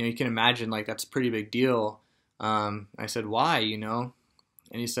 And, you know, you can imagine like that's a pretty big deal. I said, why, you know?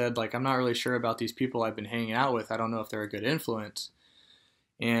 And he said, like, I'm not really sure about these people I've been hanging out with. I don't know if they're a good influence.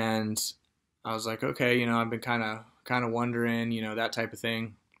 And I was like, okay, you know, I've been kind of wondering, you know, that type of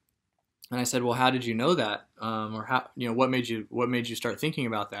thing. And I said, well, how did you know that? Or how, you know, what made you start thinking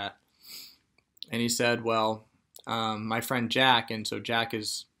about that? And he said, well, my friend Jack, and so Jack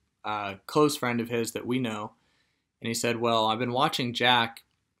is a close friend of his that we know. And he said, well, I've been watching Jack,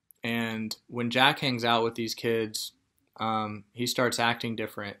 and when Jack hangs out with these kids, he starts acting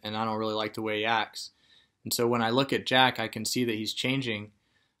different, and I don't really like the way he acts. And so when I look at Jack, I can see that he's changing.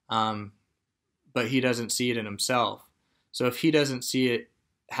 But he doesn't see it in himself. So if he doesn't see it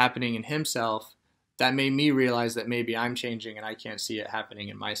happening in himself, that made me realize that maybe I'm changing and I can't see it happening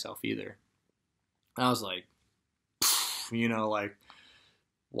in myself either. And I was like, you know, like,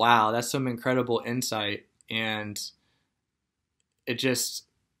 wow, that's some incredible insight. And it just,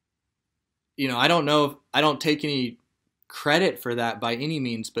 you know, I don't know, I don't take any credit for that by any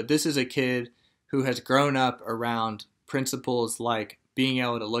means, but this is a kid who has grown up around principles like being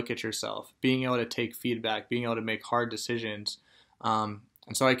able to look at yourself, being able to take feedback, being able to make hard decisions.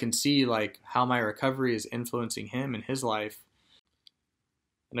 And so I can see like how my recovery is influencing him in his life.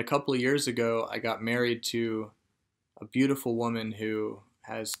 And a couple of years ago, I got married to a beautiful woman who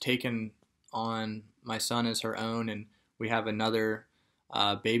has taken on my son as her own, and we have another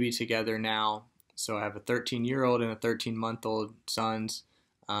baby together now. So I have a 13-year-old and a 13-month-old sons,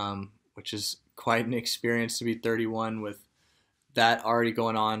 which is quite an experience to be 31 with that already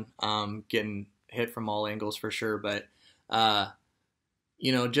going on, getting hit from all angles for sure. But,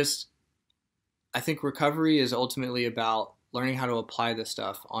 you know, just, I think recovery is ultimately about learning how to apply this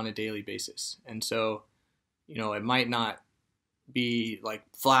stuff on a daily basis. And so, you know, it might not be like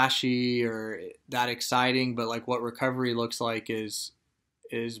flashy or that exciting, but like what recovery looks like is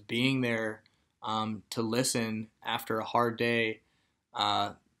being there, to listen after a hard day,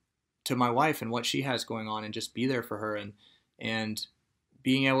 to my wife and what she has going on, and just be there for her, and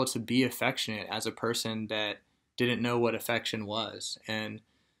being able to be affectionate as a person that didn't know what affection was, and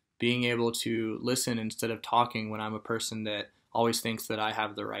being able to listen instead of talking when I'm a person that always thinks that I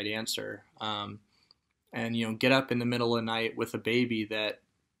have the right answer. And, you know, get up in the middle of the night with a baby that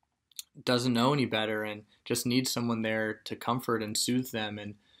doesn't know any better and just needs someone there to comfort and soothe them.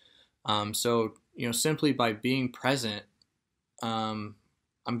 And so, you know, simply by being present, I'm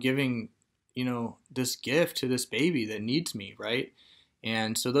giving, you know, this gift to this baby that needs me, right?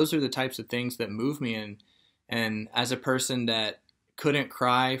 And so those are the types of things that move me. And as a person that couldn't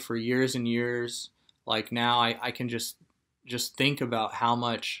cry for years and years, like now I can just think about how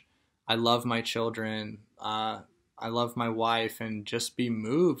much I love my children, I love my wife, and just be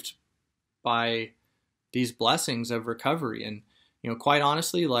moved by these blessings of recovery. And, you know, quite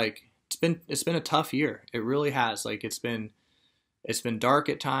honestly, like it's been a tough year. It really has. Like it's been dark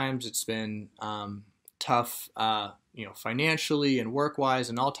at times. It's been tough, you know, financially and work-wise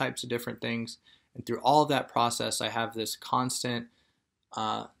and all types of different things. And through all of that process, I have this constant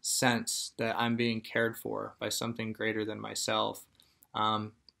sense that I'm being cared for by something greater than myself.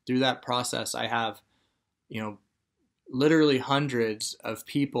 Through that process, I have, you know, literally hundreds of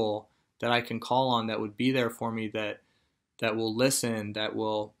people that I can call on that would be there for me, that will listen, that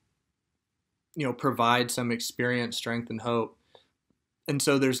will, you know, provide some experience, strength, and hope. And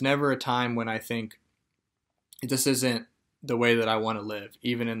so there's never a time when I think this isn't the way that I want to live,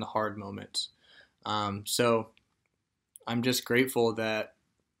 even in the hard moments. So I'm just grateful that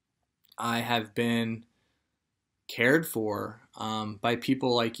I have been cared for by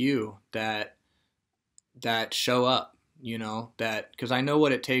people like you that show up, you know, that because I know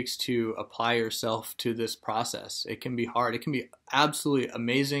what it takes to apply yourself to this process. It can be hard. It can be absolutely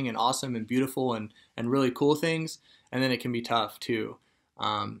amazing and awesome and beautiful and really cool things, and then it can be tough too.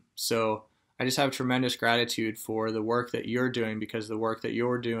 So I just have tremendous gratitude for the work that you're doing, because the work that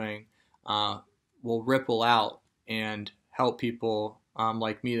you're doing will ripple out and help people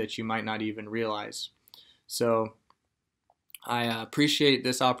like me that you might not even realize. So I appreciate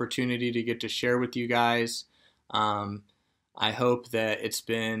this opportunity to get to share with you guys. I hope that it's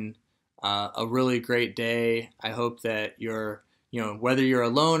been a really great day. I hope that you're, you know, whether you're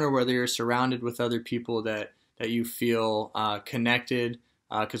alone or whether you're surrounded with other people, that you feel connected,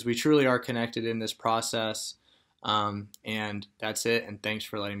 because we truly are connected in this process. And that's it. And thanks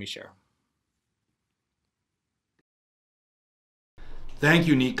for letting me share. Thank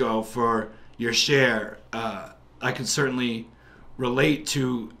you, Nico, for your share. I can certainly relate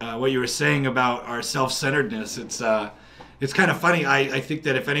to what you were saying about our self-centeredness. It's kind of funny. I think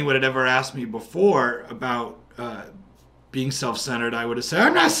that if anyone had ever asked me before about being self-centered, I would have said,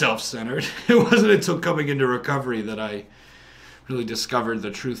 I'm not self-centered. It wasn't until coming into recovery that I really discovered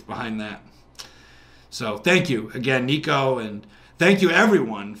the truth behind that. So thank you again, Nico, and thank you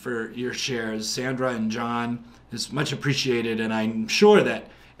everyone for your shares. Sandra and John, is much appreciated, and I'm sure that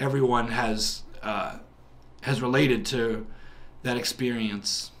everyone has related to that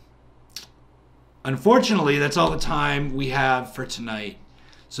experience. Unfortunately, that's all the time we have for tonight.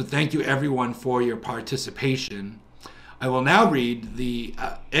 So thank you everyone for your participation. I will now read the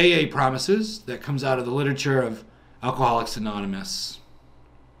AA promises that comes out of the literature of Alcoholics Anonymous.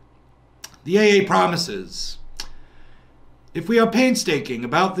 The AA promises: if we are painstaking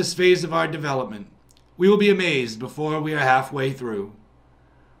about this phase of our development, we will be amazed before we are halfway through.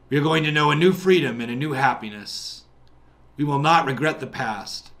 We are going to know a new freedom and a new happiness. We will not regret the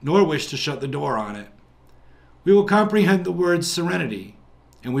past, nor wish to shut the door on it. We will comprehend the word serenity,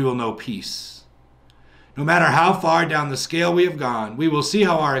 and we will know peace. No matter how far down the scale we have gone, we will see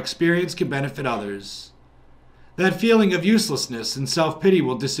how our experience can benefit others. That feeling of uselessness and self-pity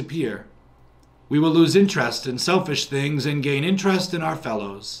will disappear. We will lose interest in selfish things and gain interest in our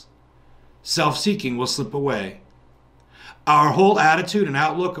fellows. Self-seeking will slip away. Our whole attitude and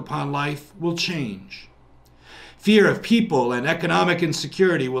outlook upon life will change. Fear of people and economic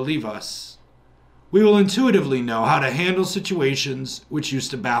insecurity will leave us. We will intuitively know how to handle situations which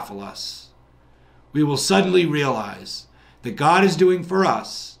used to baffle us. We will suddenly realize that God is doing for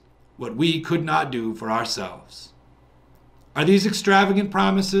us what we could not do for ourselves. Are these extravagant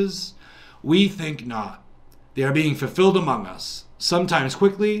promises? We think not. They are being fulfilled among us, sometimes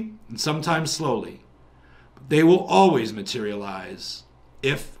quickly and sometimes slowly. But they will always materialize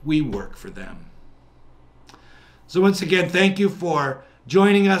if we work for them. So once again, thank you for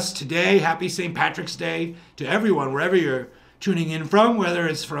joining us today. Happy St. Patrick's Day to everyone, wherever you're tuning in from, whether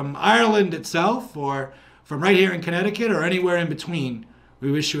it's from Ireland itself or from right here in Connecticut or anywhere in between.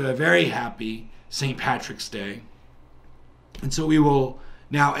 We wish you a very happy St. Patrick's Day. And so we will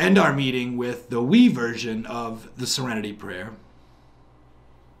now end our meeting with the we version of the Serenity Prayer.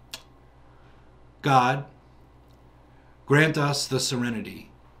 God, grant us the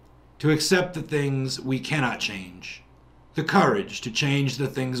serenity to accept the things we cannot change, the courage to change the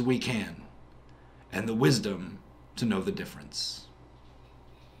things we can, and the wisdom to know the difference.